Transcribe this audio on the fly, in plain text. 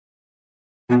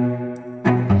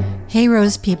Hey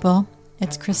Rose people,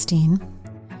 it's Christine.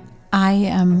 I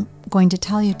am going to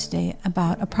tell you today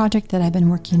about a project that I've been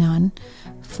working on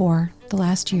for the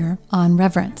last year on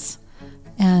Reverence.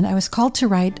 And I was called to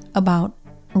write about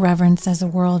reverence as a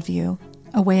worldview,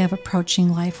 a way of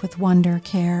approaching life with wonder,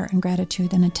 care, and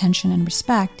gratitude and attention and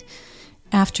respect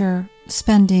after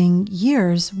spending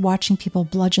years watching people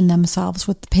bludgeon themselves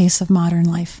with the pace of modern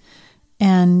life.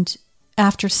 And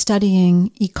after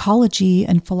studying ecology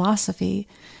and philosophy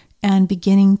and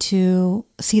beginning to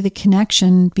see the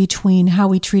connection between how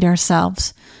we treat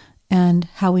ourselves and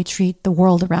how we treat the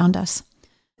world around us,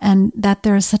 and that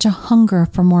there is such a hunger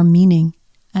for more meaning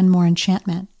and more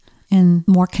enchantment and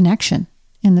more connection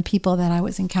in the people that I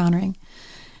was encountering.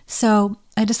 So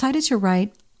I decided to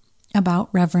write about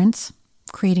reverence,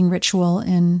 creating ritual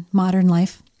in modern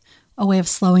life, a way of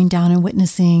slowing down and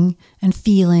witnessing and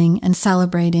feeling and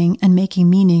celebrating and making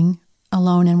meaning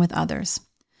alone and with others.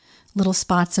 Little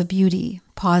spots of beauty,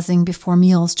 pausing before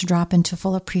meals to drop into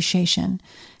full appreciation,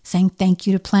 saying thank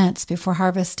you to plants before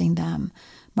harvesting them,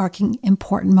 marking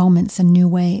important moments in new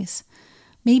ways.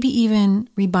 Maybe even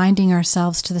rebinding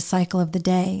ourselves to the cycle of the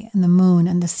day and the moon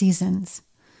and the seasons.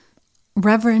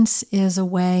 Reverence is a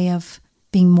way of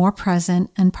being more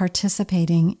present and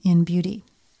participating in beauty.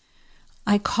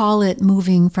 I call it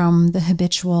moving from the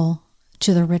habitual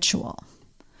to the ritual.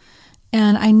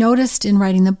 And I noticed in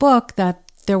writing the book that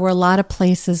there were a lot of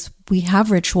places we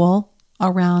have ritual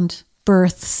around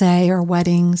birth, say, or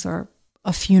weddings or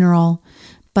a funeral,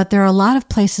 but there are a lot of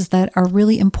places that are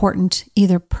really important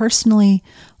either personally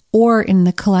or in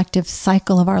the collective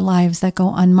cycle of our lives that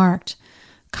go unmarked.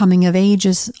 Coming of age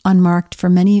is unmarked for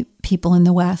many people in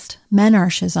the West.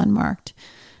 Menarche is unmarked.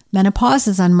 Menopause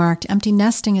is unmarked. Empty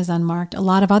nesting is unmarked. A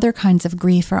lot of other kinds of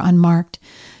grief are unmarked.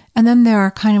 And then there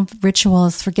are kind of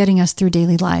rituals for getting us through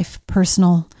daily life,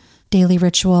 personal daily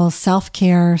rituals,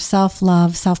 self-care,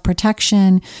 self-love,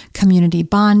 self-protection, community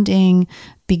bonding,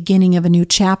 beginning of a new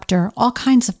chapter, all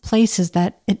kinds of places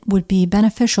that it would be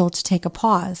beneficial to take a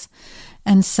pause.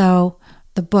 And so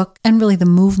the book and really the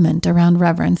movement around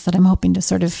reverence that I'm hoping to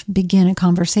sort of begin a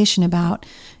conversation about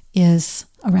is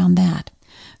around that.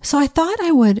 So I thought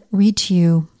I would read to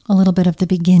you a little bit of the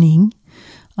beginning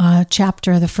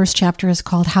chapter. The first chapter is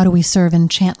called How Do We Serve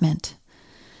Enchantment?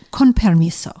 Con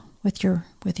permiso, with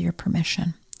your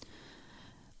permission.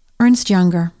 Ernst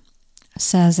Jünger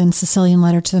says in Sicilian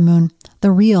Letter to the Moon, the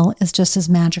real is just as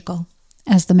magical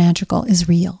as the magical is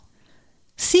real.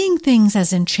 Seeing things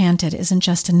as enchanted isn't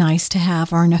just a nice to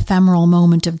have or an ephemeral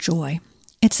moment of joy.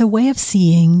 It's a way of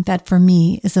seeing that for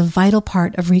me is a vital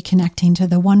part of reconnecting to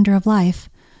the wonder of life,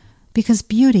 because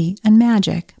beauty and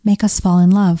magic make us fall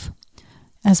in love.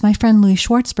 As my friend Louis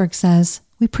Schwartzberg says,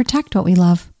 we protect what we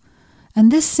love. And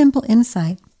this simple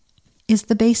insight is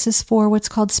the basis for what's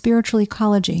called spiritual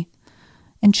ecology.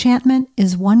 Enchantment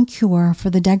is one cure for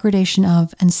the degradation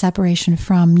of and separation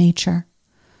from nature.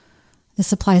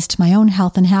 This applies to my own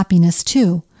health and happiness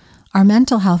too. Our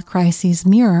mental health crises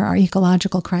mirror our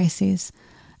ecological crises.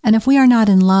 And if we are not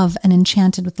in love and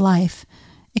enchanted with life,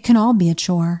 it can all be a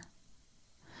chore.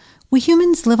 We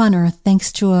humans live on Earth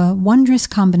thanks to a wondrous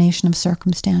combination of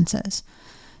circumstances.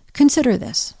 Consider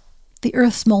this. The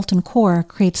Earth's molten core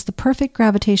creates the perfect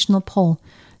gravitational pull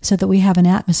so that we have an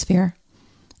atmosphere.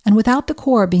 And without the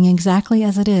core being exactly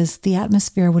as it is, the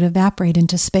atmosphere would evaporate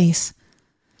into space.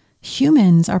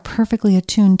 Humans are perfectly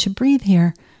attuned to breathe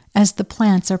here, as the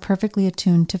plants are perfectly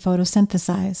attuned to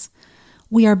photosynthesize.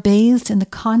 We are bathed in the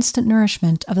constant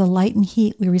nourishment of the light and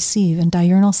heat we receive in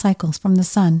diurnal cycles from the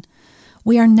sun.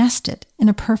 We are nested in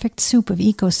a perfect soup of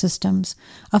ecosystems,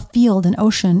 a field and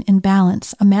ocean in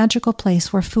balance, a magical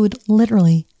place where food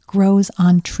literally grows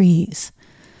on trees.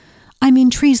 I mean,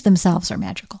 trees themselves are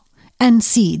magical, and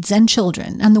seeds and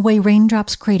children, and the way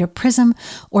raindrops create a prism,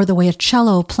 or the way a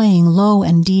cello playing low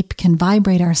and deep can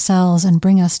vibrate our cells and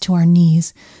bring us to our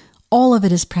knees. All of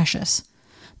it is precious.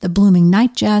 The blooming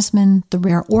night jasmine, the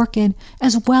rare orchid,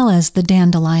 as well as the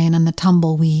dandelion and the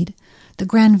tumbleweed, the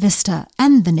grand vista,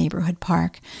 and the neighborhood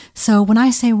park. So when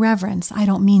I say reverence, I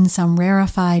don't mean some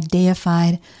rarefied,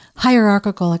 deified,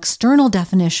 hierarchical external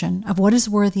definition of what is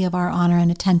worthy of our honor and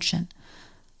attention.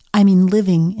 I mean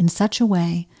living in such a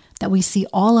way that we see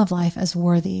all of life as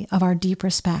worthy of our deep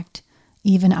respect,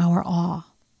 even our awe.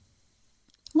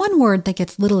 One word that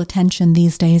gets little attention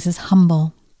these days is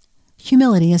humble.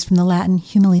 Humility is from the Latin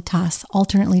humilitas,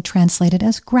 alternately translated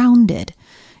as grounded.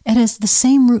 It has the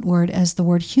same root word as the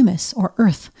word humus, or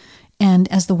earth,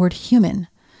 and as the word human.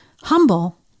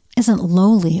 Humble isn't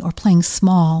lowly or playing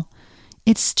small.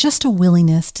 It's just a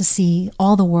willingness to see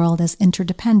all the world as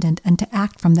interdependent and to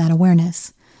act from that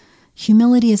awareness.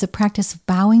 Humility is a practice of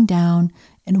bowing down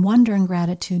in wonder and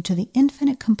gratitude to the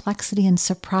infinite complexity and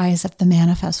surprise of the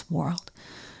manifest world.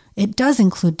 It does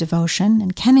include devotion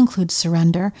and can include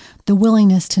surrender, the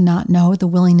willingness to not know, the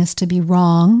willingness to be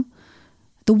wrong,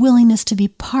 the willingness to be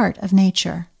part of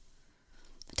nature.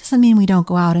 It doesn't mean we don't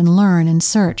go out and learn and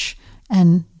search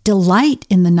and delight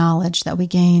in the knowledge that we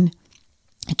gain.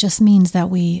 It just means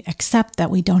that we accept that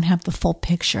we don't have the full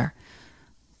picture.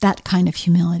 That kind of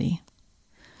humility.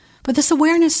 But this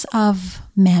awareness of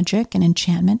magic and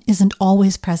enchantment isn't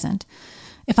always present.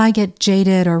 If I get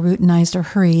jaded or routinized or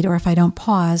hurried, or if I don't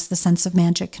pause, the sense of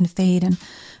magic can fade. And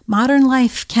modern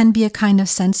life can be a kind of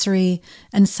sensory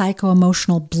and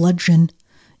psycho-emotional bludgeon.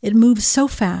 It moves so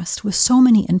fast with so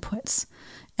many inputs.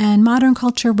 And modern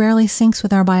culture rarely syncs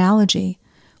with our biology.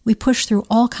 We push through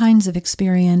all kinds of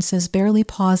experiences, barely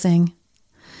pausing.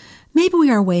 Maybe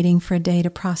we are waiting for a day to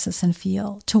process and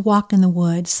feel, to walk in the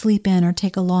woods, sleep in, or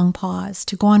take a long pause,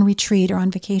 to go on retreat or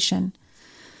on vacation.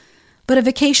 But a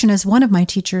vacation, as one of my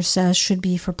teachers says, should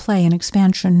be for play and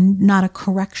expansion, not a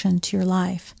correction to your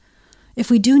life.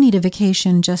 If we do need a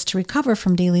vacation just to recover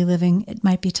from daily living, it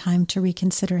might be time to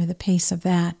reconsider the pace of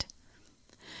that.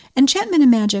 Enchantment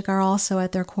and magic are also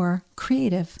at their core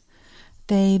creative.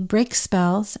 They break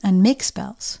spells and make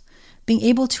spells. Being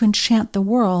able to enchant the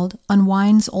world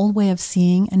unwinds old way of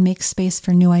seeing and makes space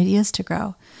for new ideas to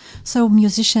grow. So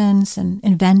musicians and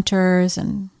inventors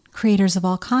and creators of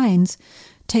all kinds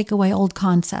take away old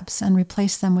concepts and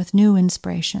replace them with new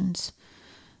inspirations.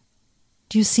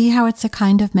 Do you see how it's a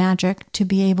kind of magic to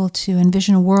be able to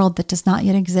envision a world that does not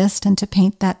yet exist and to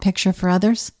paint that picture for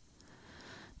others?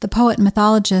 The poet and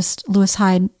mythologist Lewis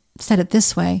Hyde said it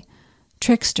this way: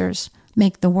 tricksters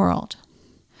make the world.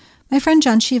 My friend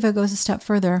John Shiva goes a step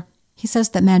further. He says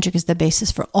that magic is the basis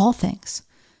for all things.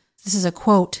 This is a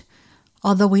quote.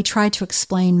 Although we try to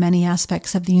explain many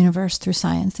aspects of the universe through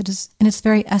science, it is in its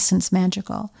very essence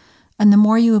magical. And the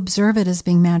more you observe it as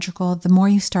being magical, the more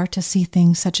you start to see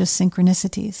things such as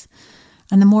synchronicities.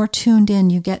 And the more tuned in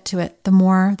you get to it, the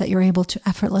more that you're able to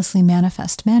effortlessly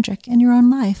manifest magic in your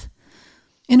own life.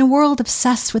 In a world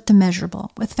obsessed with the measurable,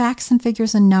 with facts and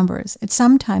figures and numbers, it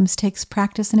sometimes takes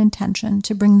practice and intention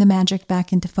to bring the magic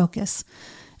back into focus.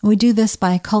 And we do this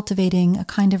by cultivating a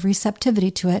kind of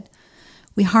receptivity to it.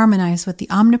 We harmonize with the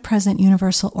omnipresent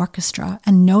universal orchestra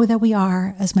and know that we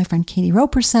are, as my friend Katie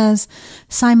Roper says,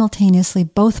 simultaneously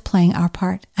both playing our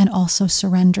part and also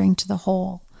surrendering to the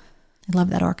whole. I love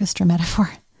that orchestra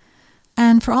metaphor.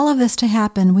 And for all of this to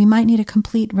happen, we might need a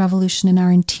complete revolution in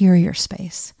our interior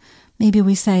space. Maybe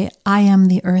we say, I am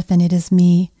the earth and it is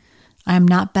me. I am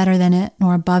not better than it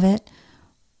nor above it,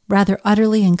 rather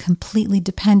utterly and completely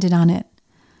dependent on it.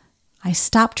 I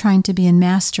stop trying to be in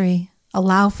mastery,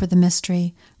 allow for the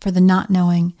mystery, for the not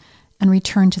knowing, and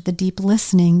return to the deep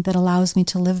listening that allows me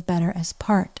to live better as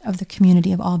part of the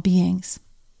community of all beings.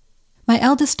 My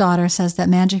eldest daughter says that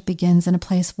magic begins in a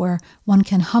place where one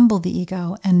can humble the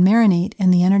ego and marinate in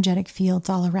the energetic fields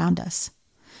all around us.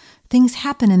 Things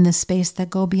happen in this space that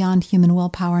go beyond human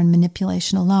willpower and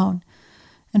manipulation alone.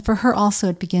 And for her also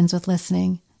it begins with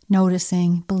listening,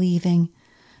 noticing, believing.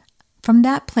 From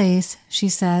that place, she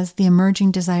says, the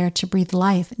emerging desire to breathe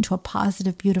life into a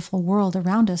positive, beautiful world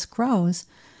around us grows.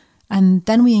 And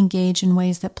then we engage in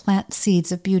ways that plant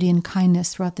seeds of beauty and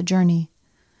kindness throughout the journey.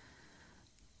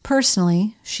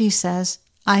 Personally, she says,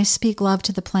 I speak love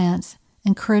to the plants,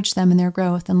 encourage them in their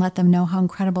growth, and let them know how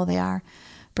incredible they are,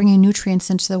 bringing nutrients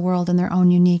into the world in their own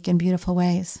unique and beautiful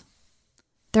ways.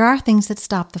 There are things that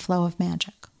stop the flow of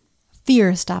magic.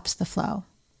 Fear stops the flow,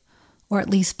 or at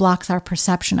least blocks our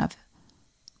perception of it.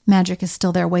 Magic is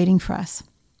still there waiting for us.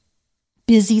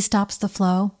 Busy stops the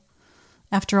flow.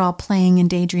 After all, playing and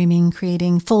daydreaming,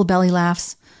 creating full belly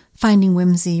laughs, finding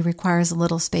whimsy requires a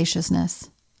little spaciousness.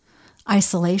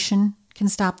 Isolation can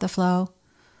stop the flow.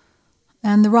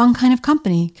 And the wrong kind of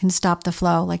company can stop the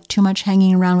flow, like too much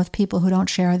hanging around with people who don't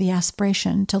share the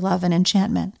aspiration to love and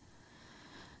enchantment.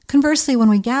 Conversely, when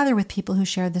we gather with people who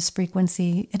share this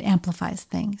frequency, it amplifies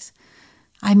things.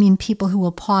 I mean people who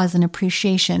will pause in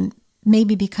appreciation,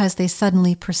 maybe because they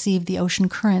suddenly perceive the ocean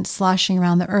current sloshing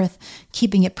around the earth,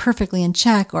 keeping it perfectly in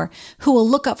check, or who will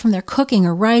look up from their cooking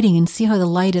or writing and see how the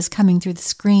light is coming through the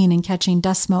screen and catching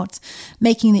dust motes,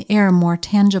 making the air more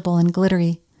tangible and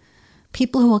glittery.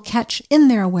 People who will catch in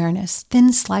their awareness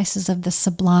thin slices of the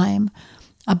sublime,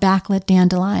 a backlit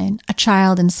dandelion, a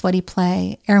child in sweaty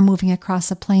play, air moving across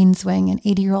a plane's wing, an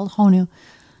 80-year-old honu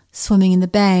swimming in the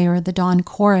bay, or the dawn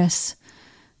chorus.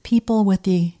 People with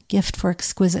the gift for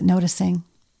exquisite noticing.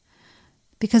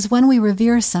 Because when we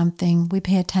revere something, we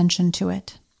pay attention to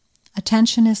it.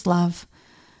 Attention is love,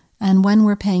 And when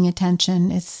we're paying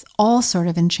attention, it's all sort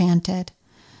of enchanted.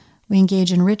 We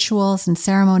engage in rituals and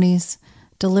ceremonies,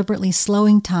 deliberately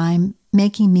slowing time,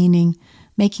 making meaning,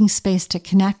 making space to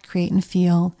connect, create, and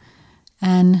feel.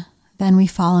 And then we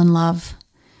fall in love.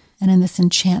 And in this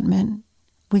enchantment,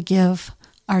 we give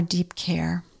our deep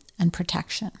care and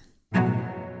protection.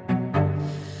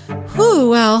 Whew,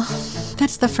 well,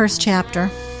 that's the first chapter.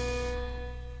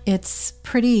 It's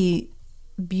pretty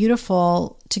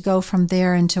beautiful to go from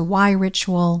there into why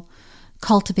ritual,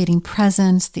 cultivating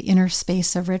presence, the inner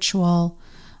space of ritual,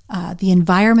 the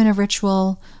environment of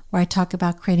ritual, where I talk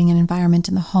about creating an environment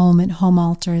in the home and home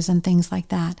altars and things like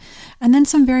that. And then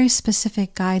some very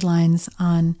specific guidelines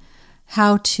on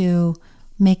how to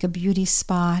make a beauty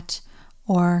spot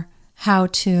or how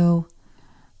to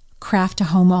craft a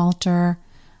home altar,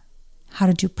 how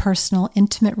to do personal,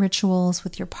 intimate rituals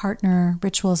with your partner,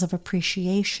 rituals of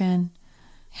appreciation,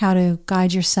 how to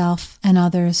guide yourself and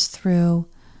others through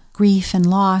grief and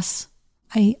loss.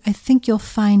 I think you'll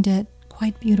find it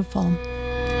quite beautiful.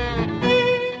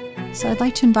 So I'd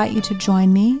like to invite you to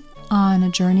join me on a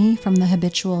journey from the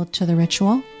habitual to the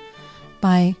ritual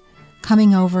by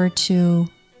coming over to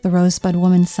the Rosebud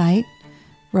Woman site,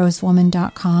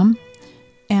 rosewoman.com,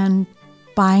 and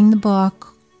buying the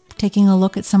book, taking a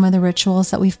look at some of the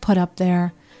rituals that we've put up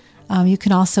there. You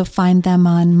can also find them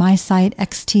on my site,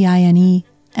 xtinem.com.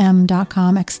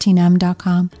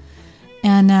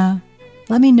 And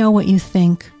let me know what you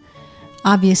think.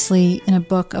 Obviously, in a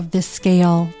book of this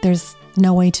scale, there's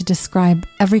no way to describe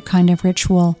every kind of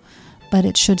ritual, but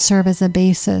it should serve as a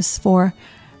basis for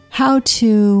how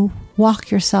to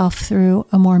walk yourself through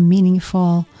a more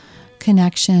meaningful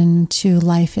connection to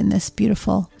life in this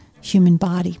beautiful human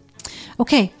body.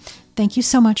 Okay, thank you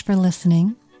so much for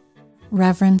listening.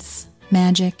 Reverence,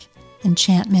 magic,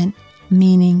 enchantment,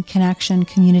 meaning, connection,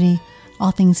 community,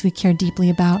 all things we care deeply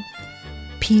about.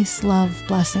 Peace, love,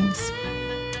 blessings.